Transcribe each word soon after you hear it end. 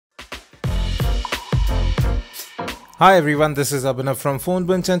Hi everyone, this is Abhinav from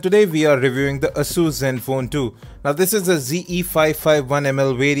PhoneBunch and today we are reviewing the Asus Zenfone 2. Now this is a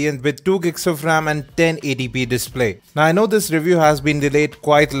ZE551ml variant with 2GB of RAM and 1080p display. Now I know this review has been delayed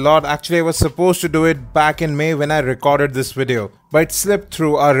quite a lot. Actually I was supposed to do it back in May when I recorded this video, but it slipped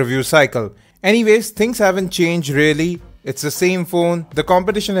through our review cycle. Anyways, things haven't changed really. It's the same phone. The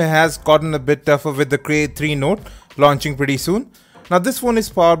competition has gotten a bit tougher with the Crate 3 Note launching pretty soon. Now this phone is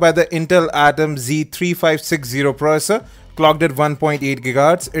powered by the Intel Atom Z3560 processor, clocked at 1.8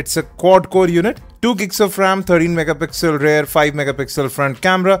 GHz. It's a quad-core unit, 2 GB of RAM, 13 megapixel rear, 5 megapixel front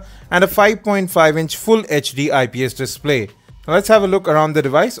camera, and a 5.5-inch Full HD IPS display. Now let's have a look around the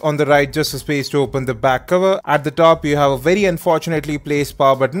device. On the right, just a space to open the back cover. At the top, you have a very unfortunately placed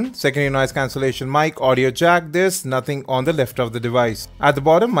power button, secondary noise cancellation mic, audio jack. There's nothing on the left of the device. At the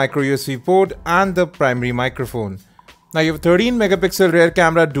bottom, micro USB port and the primary microphone. Now you have 13 megapixel rear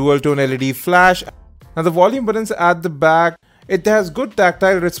camera, dual tone LED flash. Now the volume buttons at the back, it has good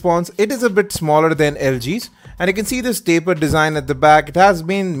tactile response. It is a bit smaller than LG's and you can see this tapered design at the back. It has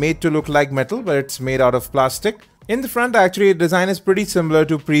been made to look like metal, but it's made out of plastic. In the front actually, the design is pretty similar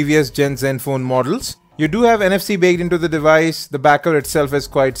to previous gen Zenfone models. You do have NFC baked into the device. The back cover itself is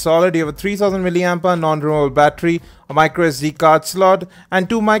quite solid. You have a 3000 mAh non-removable battery, a micro SD card slot, and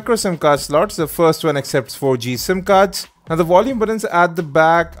 2 micro SIM card slots. The first one accepts 4G SIM cards. Now the volume buttons at the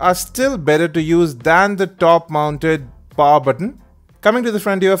back are still better to use than the top mounted power button. Coming to the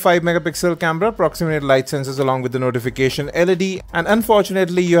front, you have 5 megapixel camera, proximity light sensors along with the notification LED, and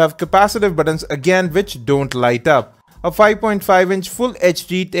unfortunately you have capacitive buttons again which don't light up. A 5.5-inch Full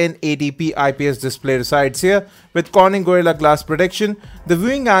HD 1080p IPS display resides here with Corning Gorilla Glass protection. The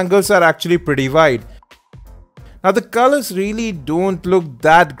viewing angles are actually pretty wide. Now the colors really don't look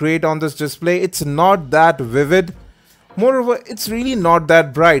that great on this display. It's not that vivid. Moreover, it's really not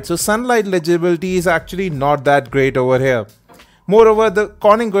that bright, so sunlight legibility is actually not that great over here. Moreover, the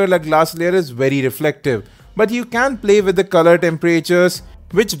Corning Gorilla Glass layer is very reflective, but you can play with the color temperatures,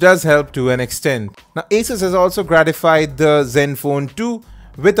 which does help to an extent. Now Asus has also gratified the Zenfone 2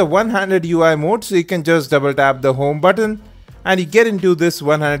 with a one-handed UI mode, so you can just double tap the home button and you get into this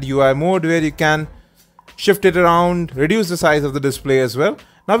one-handed UI mode where you can shift it around, reduce the size of the display as well.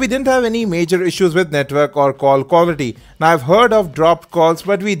 Now we didn't have any major issues with network or call quality. Now I've heard of dropped calls,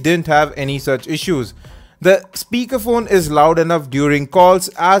 but we didn't have any such issues. The speakerphone is loud enough during calls,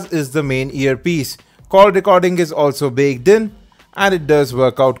 as is the main earpiece. Call recording is also baked in and it does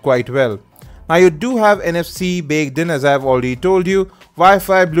work out quite well. Now you do have NFC baked in, as I have already told you.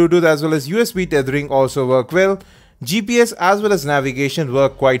 Wi-Fi, Bluetooth as well as USB tethering also work well. GPS as well as navigation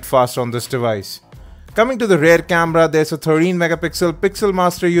work quite fast on this device. Coming to the rear camera, there's a 13 megapixel Pixel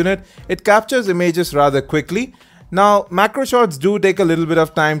Master unit. It captures images rather quickly. Now macro shots do take a little bit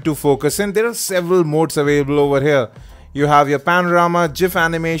of time to focus in. There are several modes available over here. You have your panorama, GIF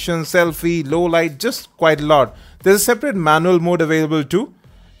animation, selfie, low light, just quite a lot. There's a separate manual mode available too,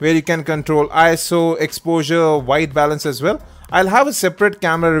 where you can control ISO, exposure, white balance as well. I'll have a separate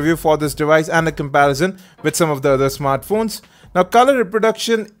camera review for this device and a comparison with some of the other smartphones. Now color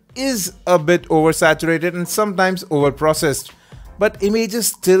reproduction is a bit oversaturated and sometimes overprocessed, but images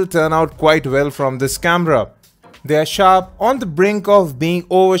still turn out quite well from this camera. They are sharp, on the brink of being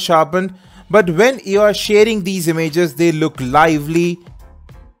over sharpened, but when you are sharing these images, they look lively,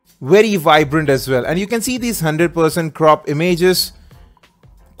 very vibrant as well. And you can see these 100% crop images,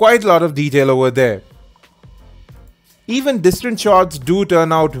 quite a lot of detail over there. Even distant shots do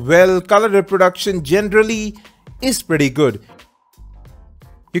turn out well. Color reproduction generally is pretty good.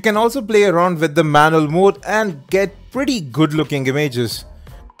 You can also play around with the manual mode and get pretty good looking images.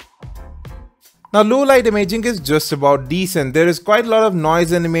 Now low light imaging is just about decent. There is quite a lot of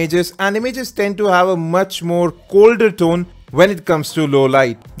noise in images and images tend to have a much more colder tone when it comes to low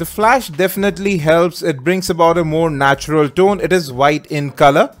light. The flash definitely helps. It brings about a more natural tone. It is white in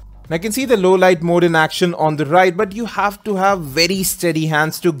color. I can see the low light mode in action on the right, but you have to have very steady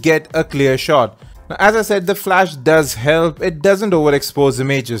hands to get a clear shot. Now, as I said, the flash does help. It doesn't overexpose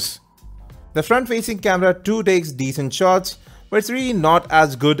images. The front facing camera too takes decent shots, but it's really not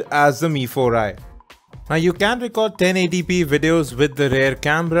as good as the Mi 4i. Now you can record 1080p videos with the rear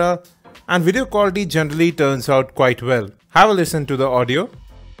camera and video quality generally turns out quite well. Have a listen to the audio.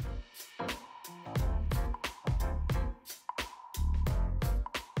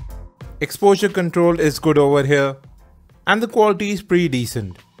 Exposure control is good over here and the quality is pretty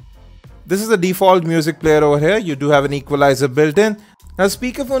decent. This is the default music player over here. You do have an equalizer built in. Now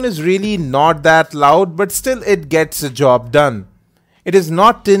speakerphone is really not that loud, but still it gets the job done. It is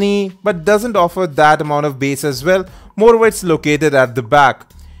not tinny but doesn't offer that amount of bass as well. Moreover, it's located at the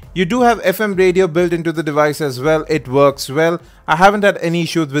back. You do have FM radio built into the device as well. It works well. I haven't had any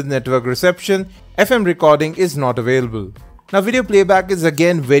issues with network reception. FM recording is not available. Now video playback is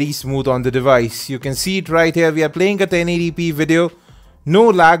again very smooth on the device. You can see it right here. We are playing a 1080p video. No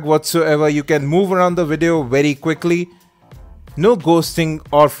lag whatsoever. You can move around the video very quickly. No ghosting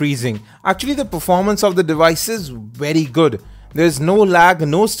or freezing. Actually, the performance of the device is very good. There's no lag,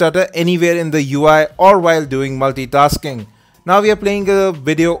 no stutter anywhere in the UI or while doing multitasking. Now we are playing a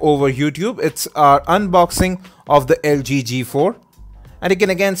video over YouTube. It's our unboxing of the LG G4. And you can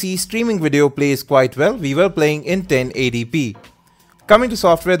again see streaming video plays quite well. We were playing in 1080p. Coming to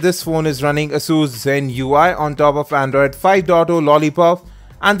software, this phone is running Asus Zen UI on top of Android 5.0 Lollipop.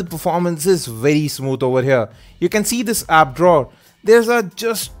 And the performance is very smooth over here. You can see this app drawer. There's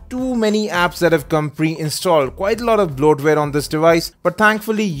just too many apps that have come pre-installed. Quite a lot of bloatware on this device, but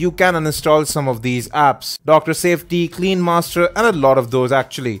thankfully you can uninstall some of these apps. Doctor Safety, Clean Master, and a lot of those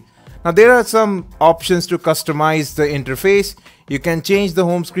actually. Now there are some options to customize the interface. You can change the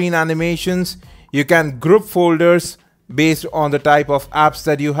home screen animations. You can group folders based on the type of apps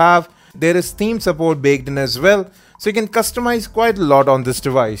that you have. There is theme support baked in as well. So you can customize quite a lot on this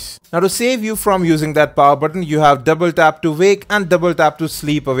device. Now to save you from using that power button, you have double tap to wake and double tap to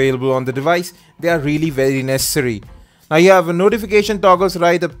sleep available on the device. They are really very necessary. Now you have notification toggles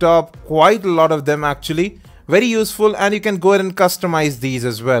right up top, quite a lot of them actually. Very useful, and you can go ahead and customize these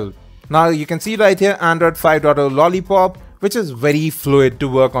as well. Now you can see right here Android 5.0 Lollipop, which is very fluid to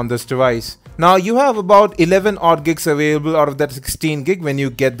work on this device. Now you have about 11 odd gigs available out of that 16 gig when you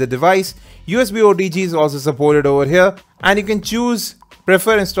get the device. USB OTG is also supported over here, and you can choose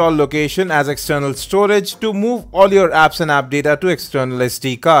prefer install location as external storage to move all your apps and app data to external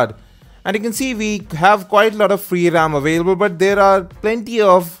SD card. And you can see we have quite a lot of free RAM available, but there are plenty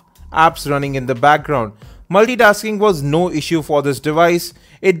of apps running in the background. Multitasking was no issue for this device.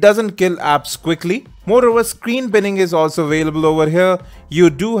 It doesn't kill apps quickly. Moreover, screen binning is also available over here. You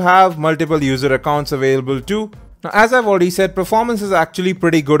do have multiple user accounts available too. Now, as I've already said, performance is actually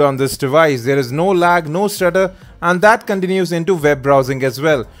pretty good on this device. There is no lag, no stutter, and that continues into web browsing as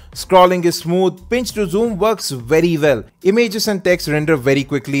well. Scrolling is smooth, pinch to zoom works very well. Images and text render very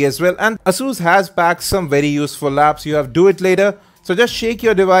quickly as well, and Asus has packed some very useful apps. You have Do It Later. So just shake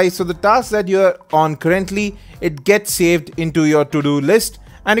your device so the task that you're on currently, it gets saved into your to-do list,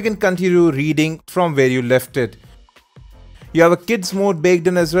 and you can continue reading from where you left it. You have a kids mode baked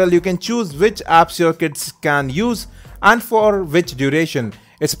in as well. You can choose which apps your kids can use and for which duration.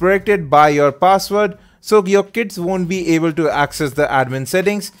 It's protected by your password, so your kids won't be able to access the admin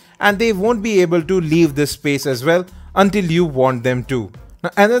settings, and they won't be able to leave this space as well until you want them to. Now,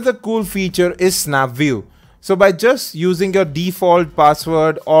 another cool feature is Snap View. So by just using your default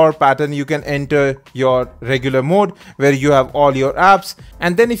password or pattern, you can enter your regular mode where you have all your apps.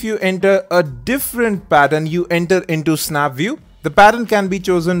 And then if you enter a different pattern, you enter into Snap View. The pattern can be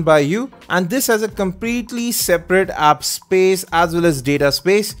chosen by you, and this has a completely separate app space as well as data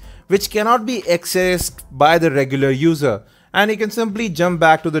space, which cannot be accessed by the regular user. And you can simply jump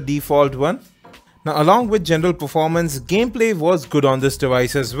back to the default one. Now, along with general performance, gameplay was good on this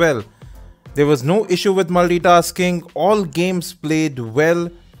device as well. There was no issue with multitasking, all games played well,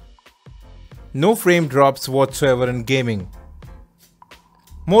 no frame drops whatsoever in gaming.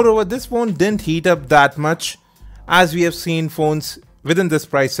 Moreover, this phone didn't heat up that much as we have seen phones within this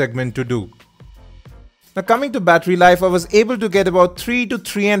price segment to do. Now coming to battery life, I was able to get about 3 to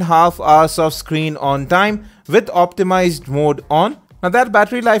 3.5 hours of screen on time with optimized mode on. Now that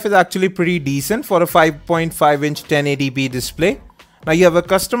battery life is actually pretty decent for a 5.5 inch 1080p display. Now you have a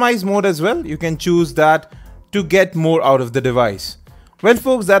customized mode as well. You can choose that to get more out of the device. Well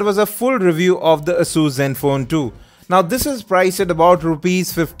folks, that was a full review of the Asus Zenfone 2. Now this is priced at about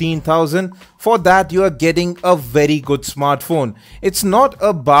rupees 15,000. For that you are getting a very good smartphone. It's not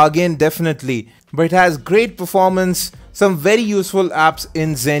a bargain definitely, but it has great performance, some very useful apps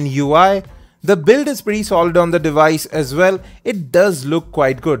in Zen UI. The build is pretty solid on the device as well. It does look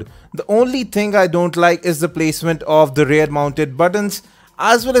quite good. The only thing I don't like is the placement of the rear mounted buttons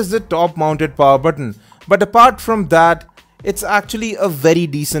as well as the top mounted power button. But apart from that, it's actually a very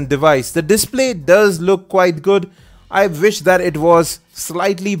decent device. The display does look quite good. I wish that it was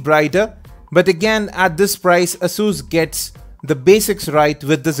slightly brighter. But again, at this price, Asus gets the basics right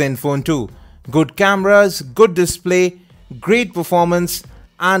with the Zenfone 2. Good cameras, good display, great performance,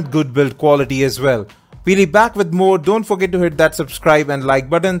 and good build quality as well. We'll be back with more. Don't forget to hit that subscribe and like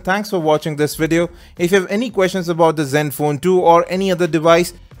button. Thanks for watching this video. If you have any questions about the Zenfone 2 or any other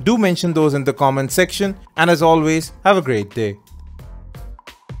device, do mention those in the comment section. And as always, have a great day.